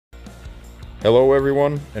Hello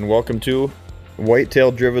everyone, and welcome to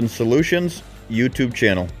Whitetail Driven Solutions YouTube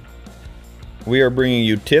channel. We are bringing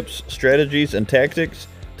you tips, strategies, and tactics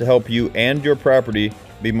to help you and your property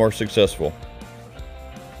be more successful.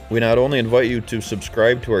 We not only invite you to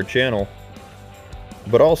subscribe to our channel,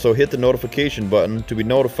 but also hit the notification button to be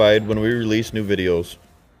notified when we release new videos.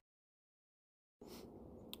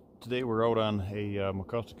 Today we're out on a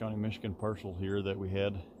Mecosta County, Michigan parcel here that we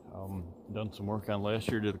had done some work on last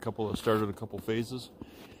year. Started a couple phases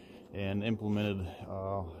and implemented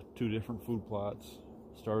 2 different food plots,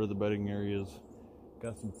 started the bedding areas,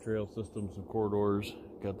 got some trail systems, some corridors,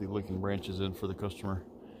 got the licking branches in for the customer.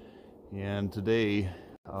 And today,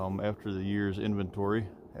 after the year's inventory,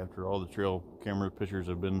 after all the trail camera pictures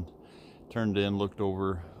have been turned in, looked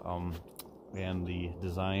over, and the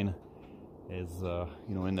design is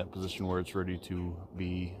in that position where it's ready to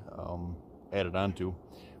be added onto,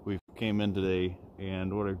 we came in today,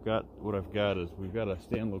 and what I've got is we've got a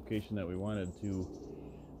stand location that we wanted to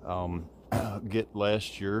get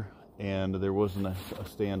last year, and there wasn't a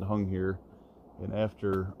stand hung here. And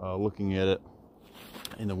after looking at it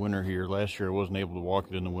in the winter here last year, I wasn't able to walk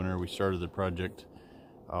it in the winter. We started the project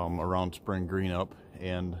around spring green up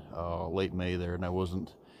and late May there, and I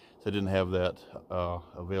didn't have that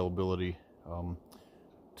availability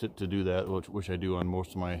to do that, which I do on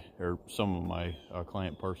some of my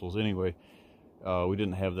client parcels anyway. We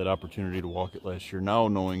didn't have that opportunity to walk it last year. Now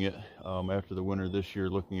knowing it after the winter this year,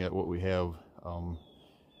 looking at what we have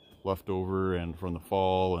left over and from the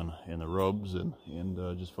fall and the rubs, and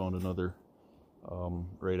just found another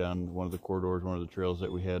right on one of the corridors, one of the trails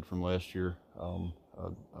that we had from last year,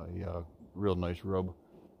 a real nice rub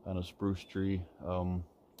on a spruce tree,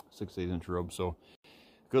 6/8 inch rub. So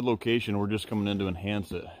good location. We're just coming in to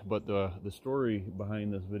enhance it. But the story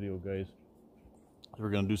behind this video, guys, we're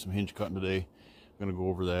going to do some hinge cutting today. I'm going to go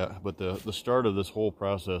over that. But the start of this whole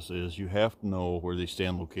process is you have to know where these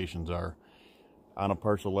stand locations are. On a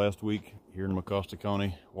parcel last week here in Mecosta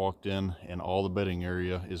County, walked in, and all the bedding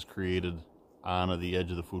area is created on the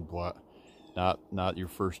edge of the food plot. Not your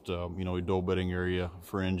first doe bedding area,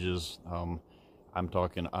 fringes. I'm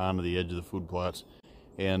talking on the edge of the food plots.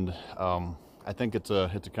 And I think it's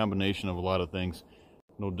a combination of a lot of things.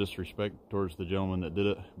 No disrespect towards the gentleman that did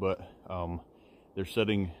it, but they're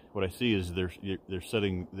setting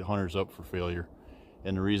the hunters up for failure.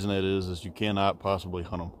 And the reason that is you cannot possibly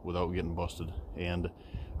hunt them without getting busted. And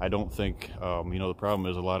I don't think the problem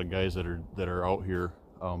is a lot of guys that are out here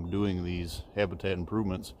doing these habitat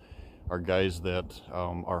improvements are guys that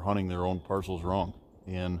are hunting their own parcels wrong.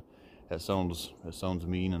 And that sounds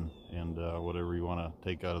mean and whatever you want to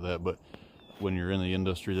take out of that, but when you're in the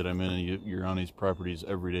industry that I'm in and you're on these properties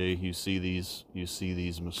every day, you see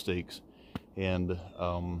these mistakes. And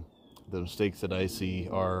the mistakes that I see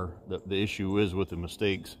are the issue is with the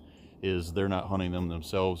mistakes is they're not hunting them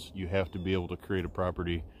themselves. You have to be able to create a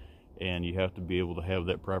property, and you have to be able to have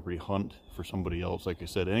that property hunt for somebody else. Like I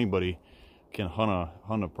said, anybody can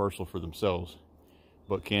hunt a parcel for themselves,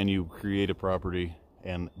 but can you create a property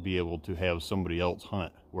and be able to have somebody else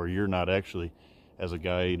hunt it, where you're not actually, as a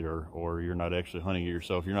guide, or you're not actually hunting it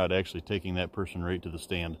yourself, you're not actually taking that person right to the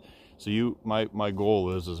stand. So my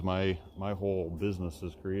goal is my whole business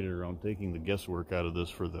is created around taking the guesswork out of this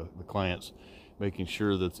for the clients, making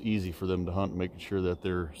sure that's easy for them to hunt, making sure that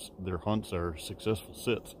their hunts are successful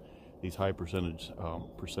sits, these high percentage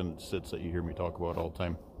sits that you hear me talk about all the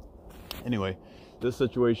time. Anyway, this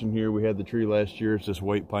situation here, we had the tree last year. It's this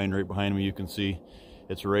white pine right behind me. You can see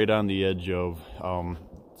it's right on the edge of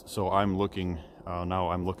so I'm looking now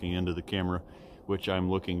I'm looking into the camera, which I'm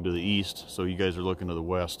looking to the east, so you guys are looking to the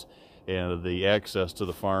west, and the access to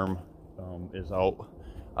the farm is out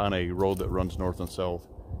on a road that runs north and south,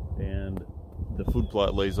 and the food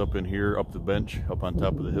plot lays up in here, up the bench, up on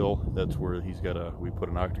top of the hill. That's where we put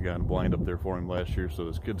an octagon blind up there for him last year so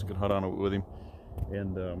his kids could hunt on it with him.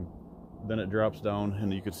 And then it drops down,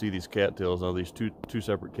 and you can see these cattails. Now these two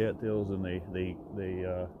separate cattails, and they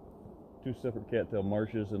two separate cattail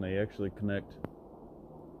marshes, and they actually connect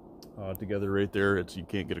together right there. You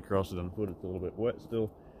can't get across it on foot. It's a little bit wet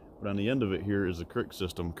still, but on the end of it here is a creek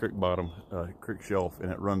system, creek bottom, creek shelf,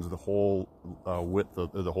 and it runs the whole width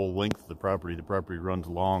of the whole length of the property. The property runs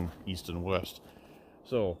long east and west.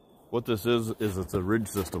 So what this is it's a ridge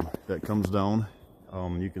system that comes down.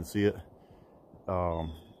 You can see it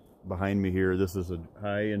behind me here. This is a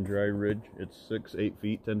high and dry ridge. It's 6, 8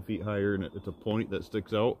 feet, 10 feet higher, and it's a point that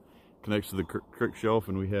sticks out, connects to the creek shelf,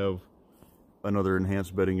 and we have another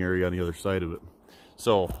enhanced bedding area on the other side of it.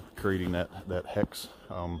 So creating that hex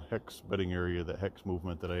bedding area, that hex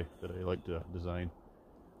movement that I like to design.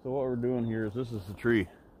 So what we're doing here is, this is the tree.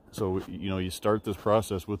 So, you know, you start this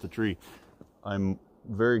process with the tree. I'm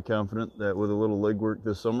very confident that with a little legwork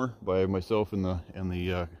this summer by myself and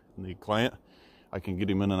the client, I can get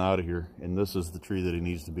him in and out of here. And this is the tree that he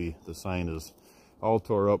needs to be. The sign is all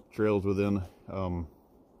tore up, trails within. Some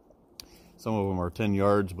of them are 10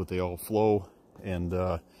 yards, but they all flow. And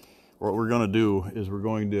what we're going to do is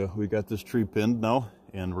we got this tree pinned now,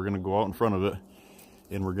 and we're going to go out in front of it,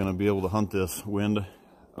 and we're going to be able to hunt this wind.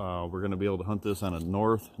 We're going to be able to hunt this on a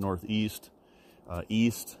north, northeast,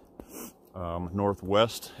 east,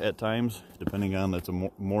 northwest at times, depending on, it's a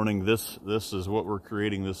morning. This is what we're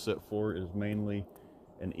creating this sit for, is mainly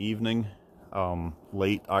an evening,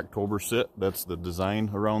 late October sit. That's the design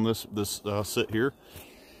around this sit here.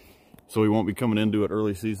 So we won't be coming into it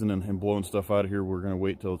early season and blowing stuff out of here. We're going to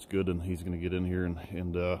wait till it's good, and he's going to get in here and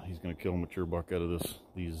he's going to kill a mature buck out of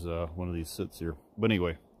one of these sits here. But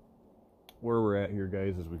anyway, where we're at here,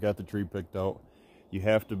 guys, is we got the tree picked out. You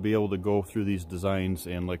have to be able to go through these designs,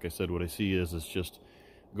 and like I said, what I see is it's just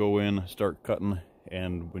go in, start cutting,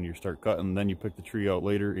 and when you start cutting, then you pick the tree out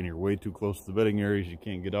later, and you're way too close to the bedding areas, you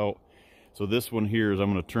can't get out. So this one here is,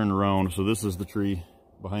 I'm going to turn around. So this is the tree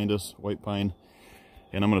behind us, white pine.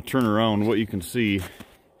 And I'm going to turn around. What you can see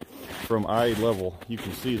from eye level, you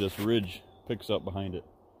can see this ridge picks up behind it.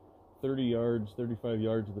 30 yards, 35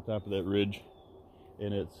 yards at the top of that ridge.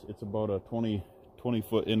 And it's about a 20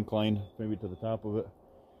 foot incline, maybe to the top of it.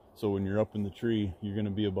 So when you're up in the tree, you're going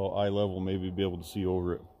to be about eye level, maybe be able to see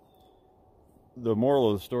over it. The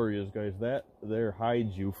moral of the story is, guys, that there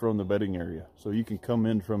hides you from the bedding area. So you can come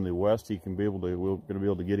in from the west. We're going to be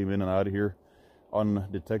able to get him in and out of here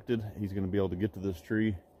undetected. He's going to be able to get to this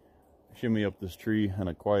tree, shimmy up this tree in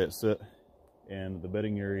a quiet sit, and the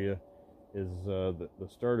bedding area is the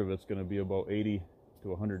start of it's going to be about 80 to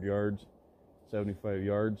 100 yards, 75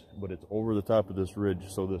 yards, but it's over the top of this ridge.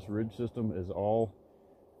 So this ridge system is all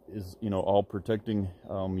protecting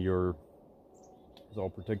your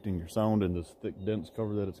sound, and this thick dense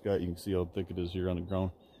cover that it's got. You can see how thick it is here on the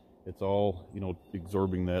ground. It's all, you know,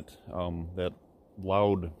 absorbing that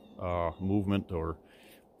loud movement, or,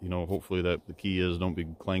 you know, hopefully that the key is don't be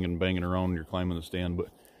clanging, banging around when you're climbing the stand, but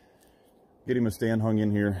get him a stand hung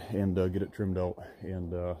in here and get it trimmed out.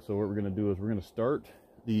 And so what we're going to do is we're going to start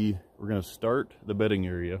the bedding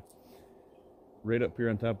area right up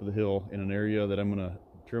here on top of the hill in an area that I'm going to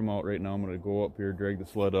trim out right now. I'm going to go up here, drag the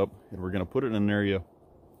sled up, and we're going to put it in an area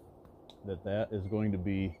that is going to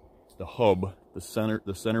be the hub, the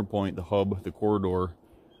center point, the hub, the corridor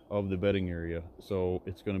of the bedding area. So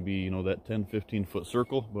it's going to be, you know, that 10-15 foot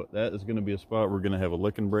circle, but that is going to be a spot we're going to have a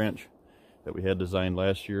licking branch that we had designed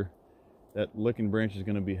last year. That licking branch is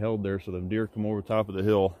going to be held there, so the deer come over top of the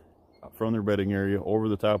hill from their bedding area, over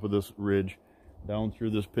the top of this ridge, down through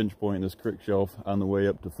this pinch point, this creek shelf, on the way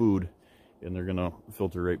up to food, and they're going to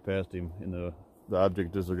filter right past him. And the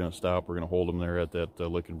object is they're going to stop. We're going to hold him there at that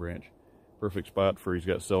licking branch. Perfect spot for, he's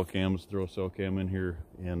got cell cams. Throw a cell cam in here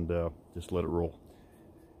and just let it roll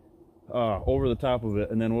over the top of it.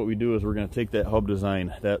 And then what we do is we're going to take that hub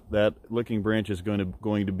design. That licking branch is going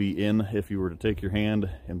to be in. If you were to take your hand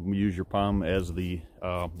and use your palm as the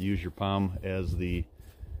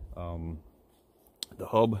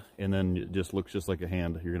hub, and then it just looks just like a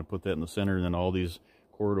hand. You're going to put that in the center, and then all these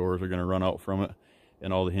corridors are going to run out from it,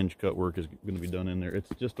 and all the hinge cut work is going to be done in there. It's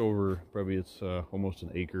just over, probably it's almost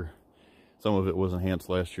an acre. Some of it was enhanced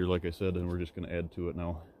last year, like I said, and we're just going to add to it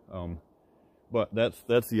now. But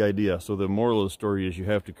that's the idea. So the moral of the story is you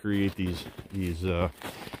have to create you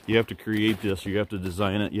have to create this, you have to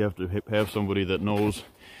design it, you have to have somebody that knows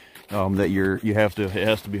that it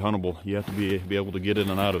has to be huntable. You have to be able to get in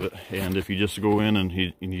and out of it. And if you just go in and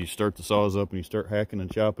you start the saws up and you start hacking and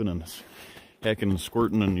chopping and hacking and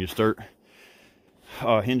squirting, and you start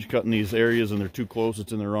hinge cutting these areas and they're too close,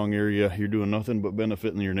 it's in the wrong area, you're doing nothing but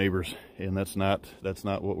benefiting your neighbors. And that's not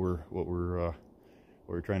what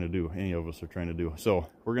we're trying to do. Any of us are trying to do. So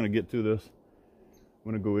we're going to get to this.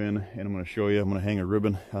 I'm going to go in and I'm going to show you. I'm going to hang a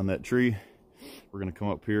ribbon on that tree. We're going to come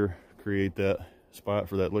up here, create that spot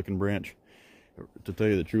for that licking branch. To tell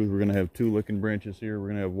you the truth, we're going to have two licking branches here. We're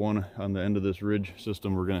going to have one on the end of this ridge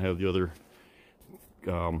system. We're going to have the other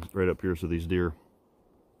right up here, so these deer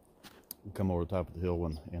come over the top of the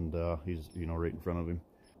hill and he's, you know, right in front of him.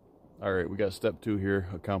 All right, we got step 2 here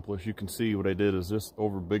accomplished. You can see what I did is this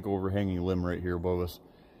big overhanging limb right here above us,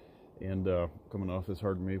 and coming off this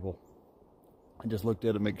hard maple. I just looked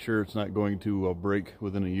at it, make sure it's not going to break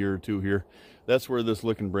within a year or two here. That's where this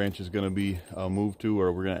licking branch is going to be moved to,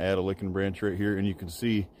 or we're going to add a licking branch right here. And you can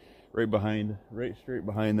see right straight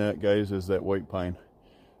behind that, guys, is that white pine.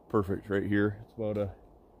 Perfect right here. It's about a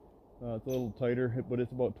It's a little tighter, but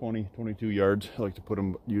it's about 22 yards. I like to put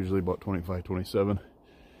them usually about 25, 27.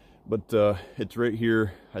 But it's right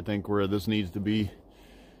here, I think, where this needs to be.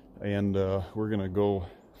 And we're gonna go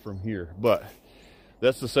from here. But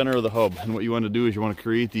that's the center of the hub. And what you want to do is you want to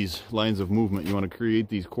create these lines of movement. You want to create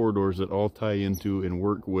these corridors that all tie into and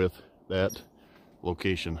work with that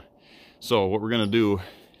location. So what we're gonna do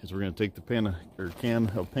is we're gonna take the can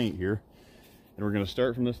of paint here, and we're gonna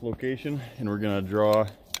start from this location, and we're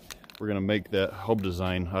gonna make that hub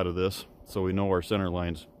design out of this so we know our center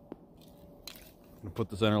lines. We'll put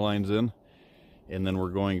the center lines in, and then we're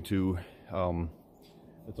going to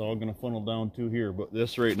it's all going to funnel down to here. But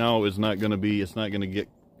this right now is not going to be, it's not going to get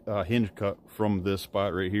hinge cut from this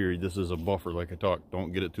spot right here. This is a buffer, like I talked.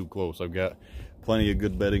 Don't get it too close. I've got plenty of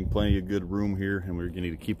good bedding, plenty of good room here, and we're going to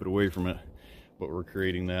need to keep it away from it, but we're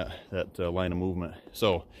creating that line of movement.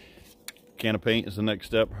 So can of paint is the next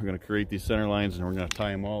step. We're going to create these center lines, and we're going to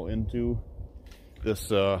tie them all into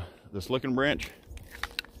this this licking branch,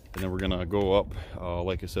 and then we're going to go up,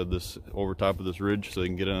 like I said, this over top of this ridge, so they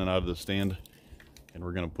can get in and out of the stand. And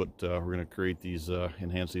we're going to create these,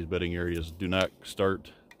 enhance these bedding areas. Do not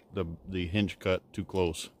start the hinge cut too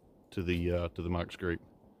close to the mock scrape.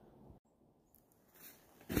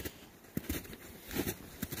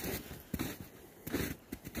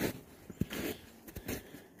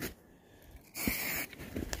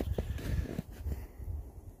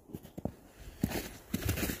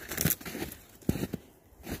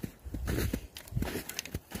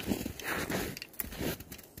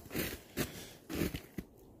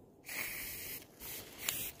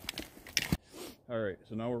 Alright,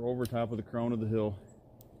 so now we're over top of the crown of the hill.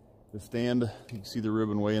 The stand, you can see the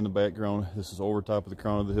ribbon way in the background. This is over top of the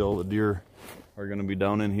crown of the hill. The deer are going to be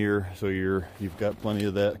down in here, so you've got plenty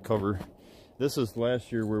of that cover. This is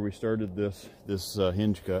last year where we started this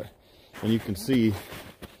hinge cut, and you can see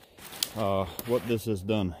what this has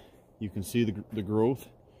done. You can see the growth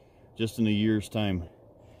just in a year's time.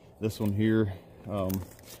 This one here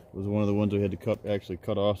was one of the ones I had to actually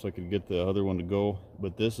cut off so I could get the other one to go.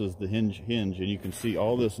 But this is the hinge, and you can see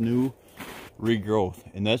all this new regrowth,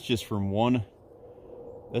 and that's just from one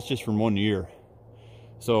year.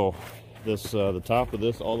 So this the top of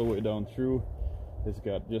this all the way down through, it's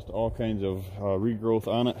got just all kinds of regrowth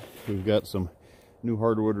on it. We've got some new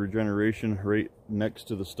hardwood regeneration right next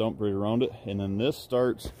to the stump, right around it. And then this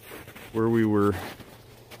starts where we were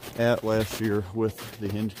at last year with the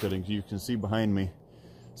hinge cuttings. You can see behind me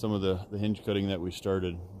some of the hinge cutting that we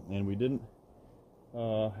started, and we didn't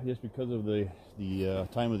just because of the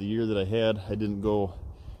time of the year that I didn't go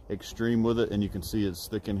extreme with it, and you can see it's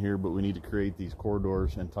thick in here, but we need to create these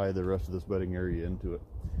corridors and tie the rest of this bedding area into it.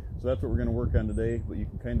 So that's what we're going to work on today. But you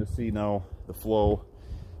can kind of see now the flow,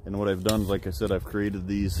 and what I've done is, like I said, I've created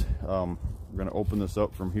these. We're going to open this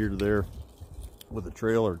up from here to there with a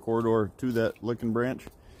trail or corridor to that licking branch,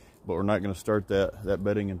 but we're not going to start that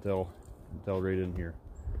bedding until right in here.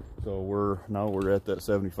 So we're at that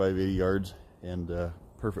 75-80 yards, and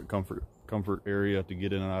perfect comfort area to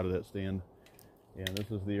get in and out of that stand. And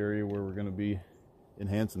this is the area where we're going to be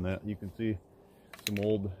enhancing that. You can see some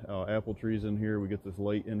old apple trees in here. We get this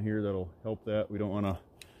light in here that'll help that. We don't want to,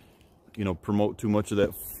 you know, promote too much of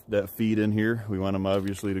that feed in here. We want them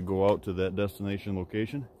obviously to go out to that destination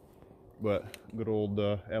location, but good old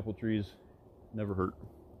apple trees never hurt.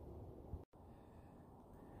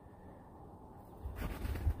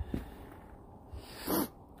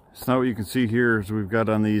 So now what you can see here is we've got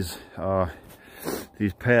on these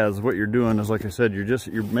paths, what you're doing is, like I said,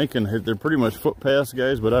 you're making, they're pretty much footpaths,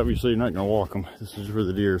 guys, but obviously you're not going to walk them. This is for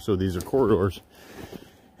the deer, so these are corridors.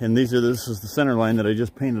 And this is the center line that I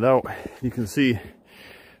just painted out. You can see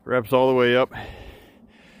wraps all the way up,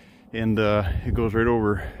 and it goes right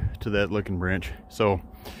over to that licking branch. So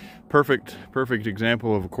perfect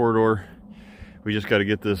example of a corridor. We just got to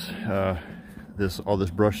get all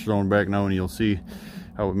this brush thrown back now, and you'll see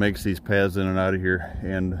how it makes these paths in and out of here.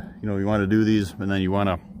 And you know, you want to do these, and then you want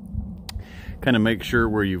to kind of make sure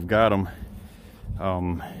where you've got them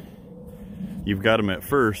at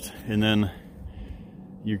first, and then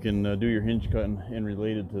you can do your hinge cutting and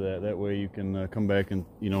related to that. That way you can come back and,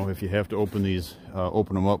 you know, if you have to open these,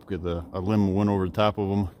 open them up, get a limb went over the top of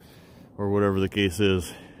them, or whatever the case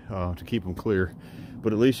is, to keep them clear.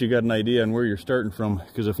 But at least you got an idea on where you're starting from,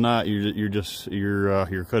 because if not,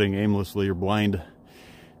 you're cutting aimlessly or blind,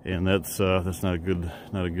 and that's not a good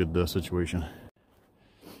situation.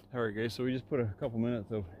 All right, guys, so we just put a couple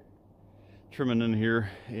minutes of trimming in here,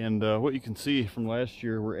 and what you can see from last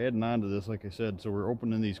year, we're adding on to this, like I said. So we're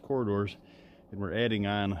opening these corridors, and we're adding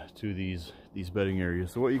on to these bedding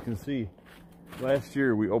areas. So what you can see, last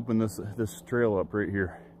year we opened this trail up right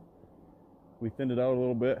here, we thinned it out a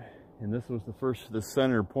little bit, and this was the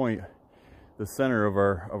center point, the center of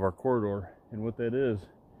our corridor. And what that is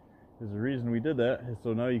the reason we did that is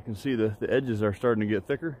so now you can see the edges are starting to get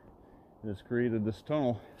thicker, and it's created this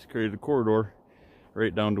tunnel. It's created a corridor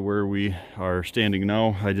right down to where we are standing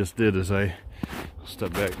now. I just did, as I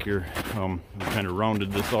step back here, we kind of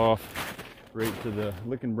rounded this off right to the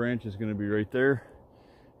licking branch is going to be right there,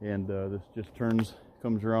 and this just comes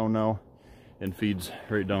around now and feeds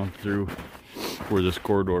right down through where this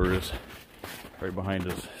corridor is right behind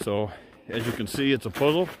us. So as you can see, it's a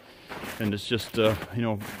puzzle, and it's just you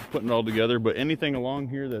know, putting it all together. But anything along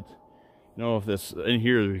here that's, you know, if that's in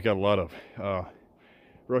here, we've got a lot of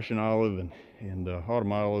Russian olive and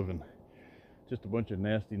autumn olive and just a bunch of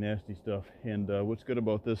nasty stuff. And what's good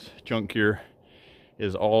about this chunk here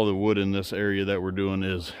is all the wood in this area that we're doing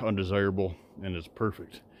is undesirable, and it's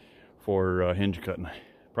perfect for hinge cutting.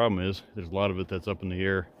 Problem is, there's a lot of it that's up in the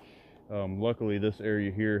air. Luckily, this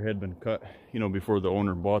area here had been cut, you know, before the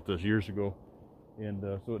owner bought this years ago, and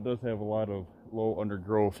so it does have a lot of low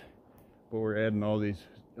undergrowth. But we're adding all these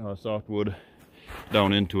softwood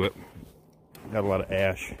down into it. Got a lot of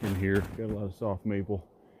ash in here. Got a lot of soft maple,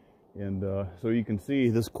 and so you can see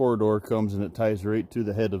this corridor comes and it ties right to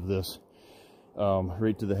the head of this,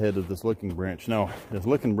 licking branch. Now, this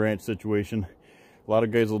licking branch situation, a lot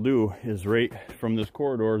of guys will do is right from this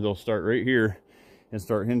corridor, they'll start right here and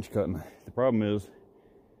start hinge cutting. The problem is,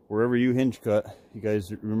 wherever you hinge cut, you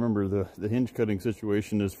guys remember the hinge cutting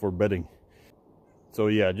situation is for bedding. So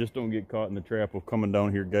yeah, just don't get caught in the trap of coming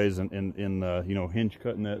down here, guys, and you know, hinge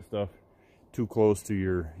cutting that stuff too close to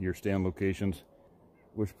your stand locations,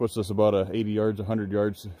 which puts us about 80 yards, 100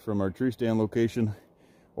 yards from our tree stand location,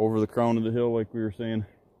 over the crown of the hill, like we were saying.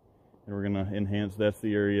 And we're gonna enhance. That's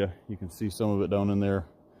the area. You can see some of it down in there,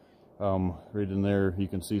 right in there. You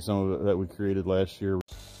can see some of it that we created last year.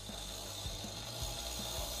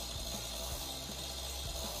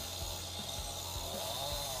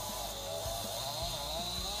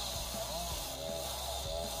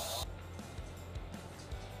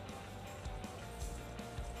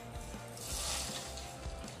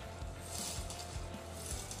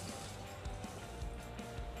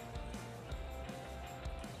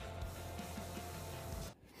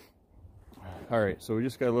 All right, so we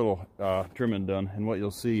just got a little trimming done, and what you'll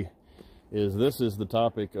see is this is the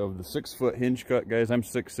topic of the 6-foot hinge cut, guys. I'm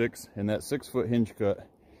 6'6", and that 6-foot hinge cut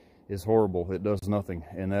is horrible. It does nothing,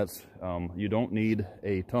 and that's you don't need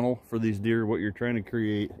a tunnel for these deer. What you're trying to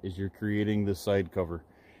create is you're creating this side cover.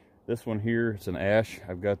 This one here, it's an ash.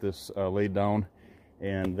 I've got this laid down,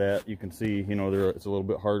 and that you can see, you know, it's a little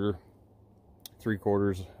bit harder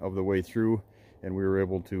 3/4 of the way through, and we were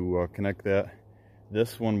able to connect that.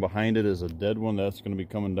 This one behind it is a dead one. That's going to be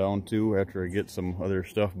coming down too after I get some other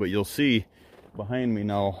stuff. But you'll see behind me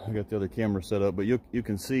now, I got the other camera set up, but you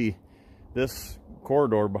can see this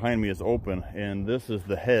corridor behind me is open, and this is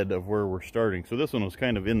the head of where we're starting. So this one was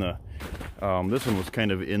kind of in the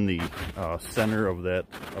center of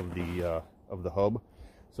the hub.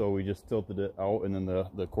 So we just tilted it out, and then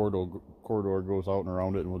the corridor goes out and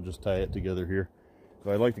around it, and we'll just tie it together here.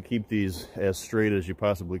 So I like to keep these as straight as you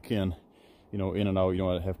possibly can. You know, in and out. You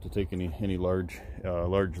don't have to take any large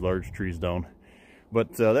trees down.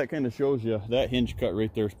 But that kind of shows you that hinge cut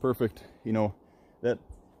right there is perfect. You know, that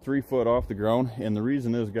 3 foot off the ground. And the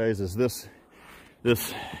reason is, guys, is this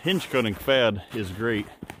hinge cutting fad is great.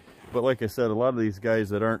 But like I said, a lot of these guys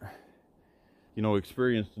that aren't, you know,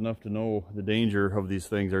 experienced enough to know the danger of these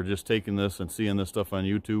things are just taking this and seeing this stuff on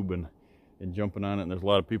YouTube and jumping on it. And there's a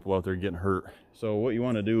lot of people out there getting hurt. So what you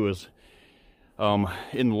want to do is,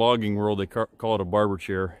 in the logging world, they call it a barber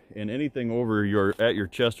chair, and anything over at your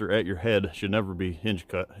chest or at your head should never be hinge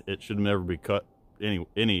cut. It should never be cut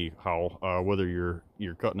anyhow, whether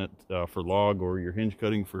you're cutting it for log or you're hinge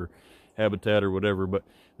cutting for habitat or whatever. But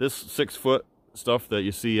this 6-foot stuff that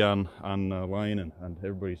you see on line and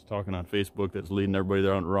everybody's talking on Facebook that's leading everybody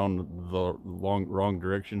around the wrong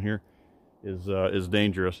direction here is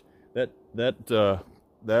dangerous. That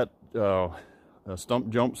stump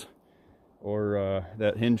jumps, or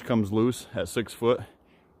that hinge comes loose at 6 foot.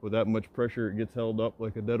 With that much pressure, it gets held up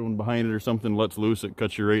like a dead one behind it or something, lets loose, it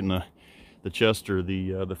cuts you right in the chest or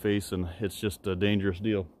the face, and it's just a dangerous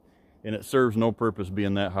deal. And it serves no purpose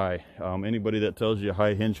being that high. Anybody that tells you a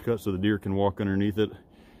high hinge cut so the deer can walk underneath it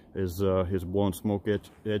is blowing smoke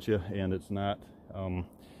at you, and it's not.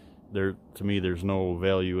 To me, there's no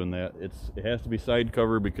value in that. It has to be side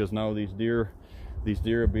cover, because now these deer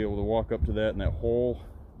will be able to walk up to that, and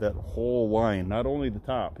that whole line, not only the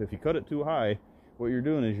top. If you cut it too high, what you're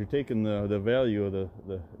doing is you're taking the value of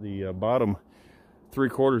the bottom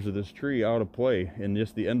 3/4 of this tree out of play, and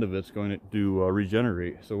just the end of it's going to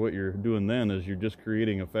regenerate. So what you're doing then is you're just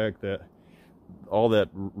creating a fact that all that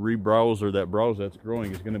rebrowse or that browse that's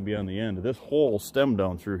growing is going to be on the end. This whole stem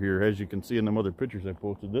down through here, as you can see in them other pictures I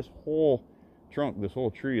posted, this whole trunk, this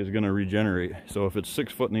whole tree is going to regenerate. So if it's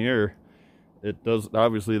 6 foot in the air, it does,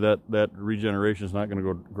 obviously that regeneration is not going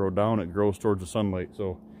to grow down, it grows towards the sunlight.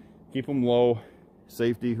 So keep them low,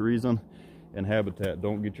 safety reason, and habitat.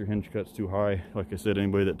 Don't get your hinge cuts too high. Like I said,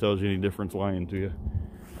 anybody that tells you any difference lying to you.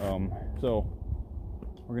 So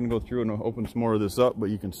we're going to go through and open some more of this up, but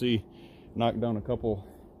you can see knock down a couple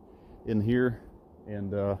in here,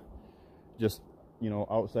 and just, you know,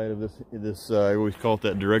 outside of this I always call it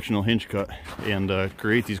that directional hinge cut, and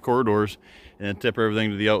create these corridors and tip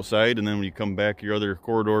everything to the outside, and then when you come back your other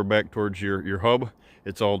corridor back towards your hub,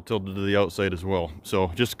 it's all tilted to the outside as well. So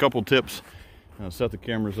just a couple tips. Set the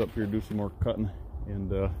cameras up here, do some more cutting,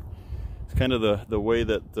 and it's kind of the way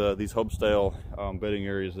that these hub style bedding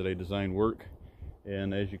areas that I designed work.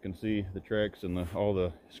 And as you can see, the tracks and all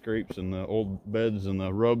the scrapes and the old beds and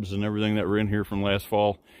the rubs and everything that were in here from last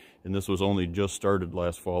fall, and this was only just started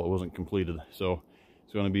last fall, it wasn't completed. So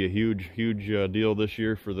it's going to be a huge deal this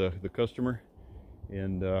year for the customer,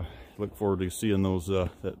 and look forward to seeing those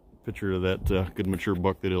that picture of that good mature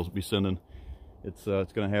buck that he'll be sending. It's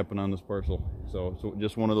going to happen on this parcel. So it's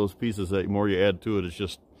just one of those pieces that the more you add to it, it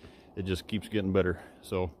just keeps getting better.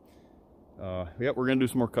 So yep, we're gonna do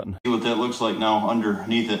some more cutting. See what that looks like now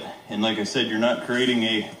underneath it. And like I said, you're not creating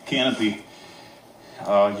a canopy.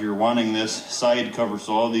 You're wanting this side cover.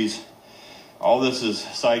 So all this is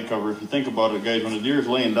side cover. If you think about it, guys, when a deer is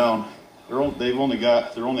laying down, they're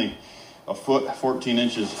only a foot 14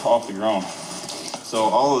 inches off the ground. So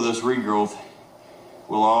all of this regrowth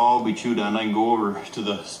will all be chewed on. I can go over to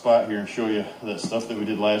the spot here and show you that stuff that we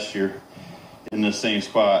did last year in this same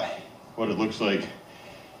spot, what it looks like.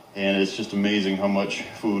 And it's just amazing how much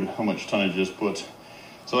food, how much tonnage this puts.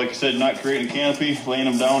 So like I said, not creating a canopy, laying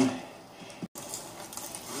them down.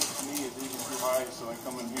 This to me is even too high, so I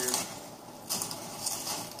come in here.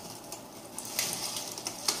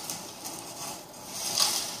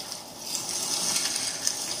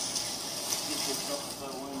 Get this up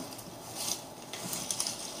that way.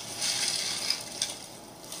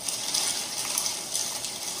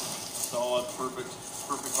 So all that's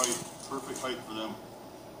perfect height for them.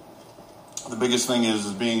 The biggest thing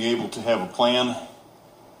is being able to have a plan,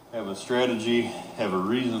 have a strategy, have a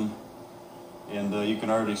reason, and you can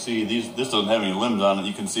already see this doesn't have any limbs on it.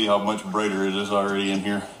 You can see how much brighter it is already in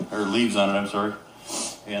here, or leaves on it, I'm sorry.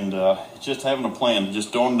 And it's just having a plan.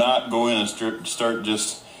 Just don't not go in and start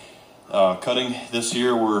just cutting. This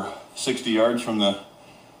year we're 60 yards from the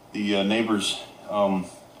neighbor's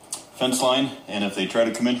fence line, and if they try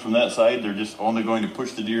to come in from that side, they're just only going to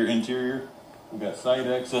push the deer interior. We've got side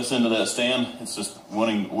access into that stand. It's just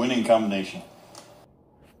winning combination.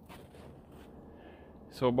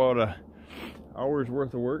 So about an hour's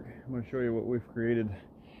worth of work. I'm going to show you what we've created.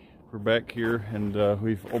 We're back here, and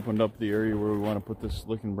we've opened up the area where we want to put this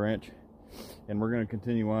licking branch, and we're going to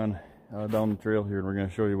continue on down the trail here, and we're going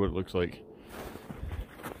to show you what it looks like.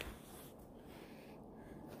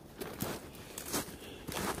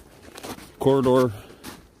 Corridor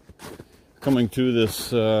coming to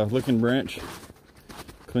this licking branch.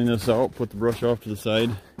 Clean this out, put the brush off to the side.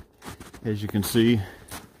 As you can see,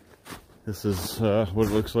 this is what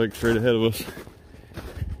it looks like straight ahead of us.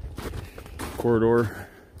 Corridor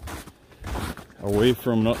away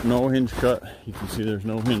from no hinge cut. You can see there's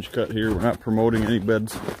no hinge cut here. We're not promoting any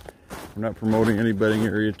beds. We're not promoting any bedding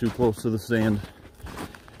area too close to the stand.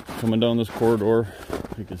 Coming down this corridor,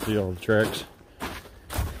 you can see all the tracks.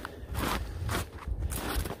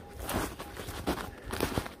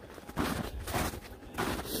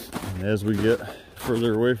 As we get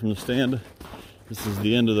further away from the stand, this is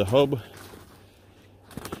the end of the hub,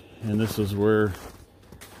 and this is where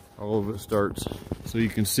all of it starts. So you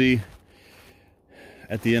can see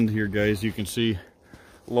at the end here, guys, you can see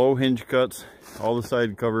low hinge cuts, all the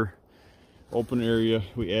side cover, open area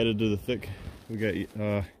we added to the thick we got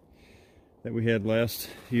that we had last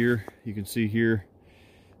year. You can see here,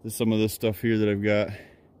 there's some of this stuff here that I've got.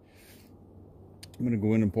 I'm going to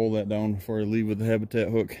go in and pull that down before I leave with the habitat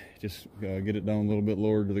hook. Just get it down a little bit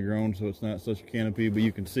lower to the ground so it's not such a canopy. But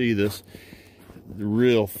you can see this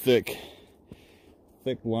real thick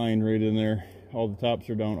line right in there. All the tops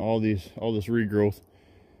are down. All this regrowth.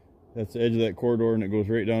 That's the edge of that corridor, and it goes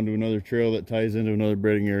right down to another trail that ties into another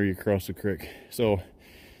bedding area across the creek. So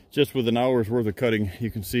just with an hour's worth of cutting,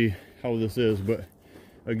 you can see how this is. But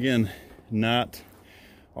again, not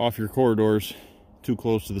off your corridors too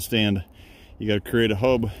close to the stand. You got to create a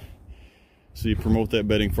hub So you promote that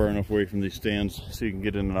bedding far enough away from these stands so you can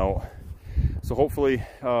get in and out. So hopefully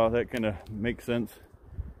that kind of makes sense.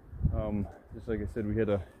 Just like I said, we had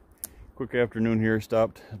a quick afternoon here,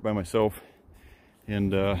 stopped by myself,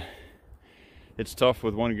 and it's tough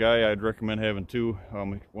with one guy. I'd recommend having two.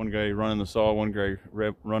 One guy running the saw, one guy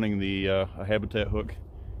running the habitat hook.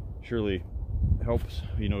 Surely helps,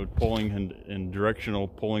 you know, pulling and directional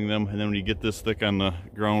pulling them. And then when you get this thick on the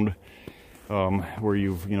ground, where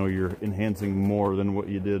you're enhancing more than what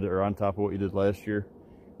you did, or on top of what you did last year,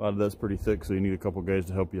 a lot of that's pretty thick, so you need a couple guys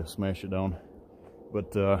to help you smash it down.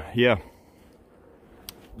 But yeah,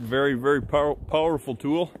 very, very powerful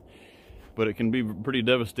tool, but it can be pretty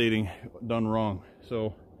devastating done wrong.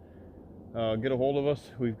 So get a hold of us.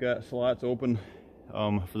 We've got slots open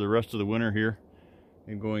for the rest of the winter here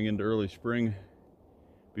and going into early spring,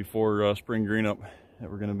 before spring green up, that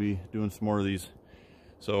we're going to be doing some more of these.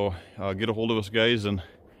 So get a hold of us, guys, and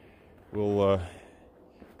we'll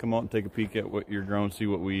come out and take a peek at what your ground, see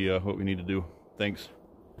what we need to do. Thanks.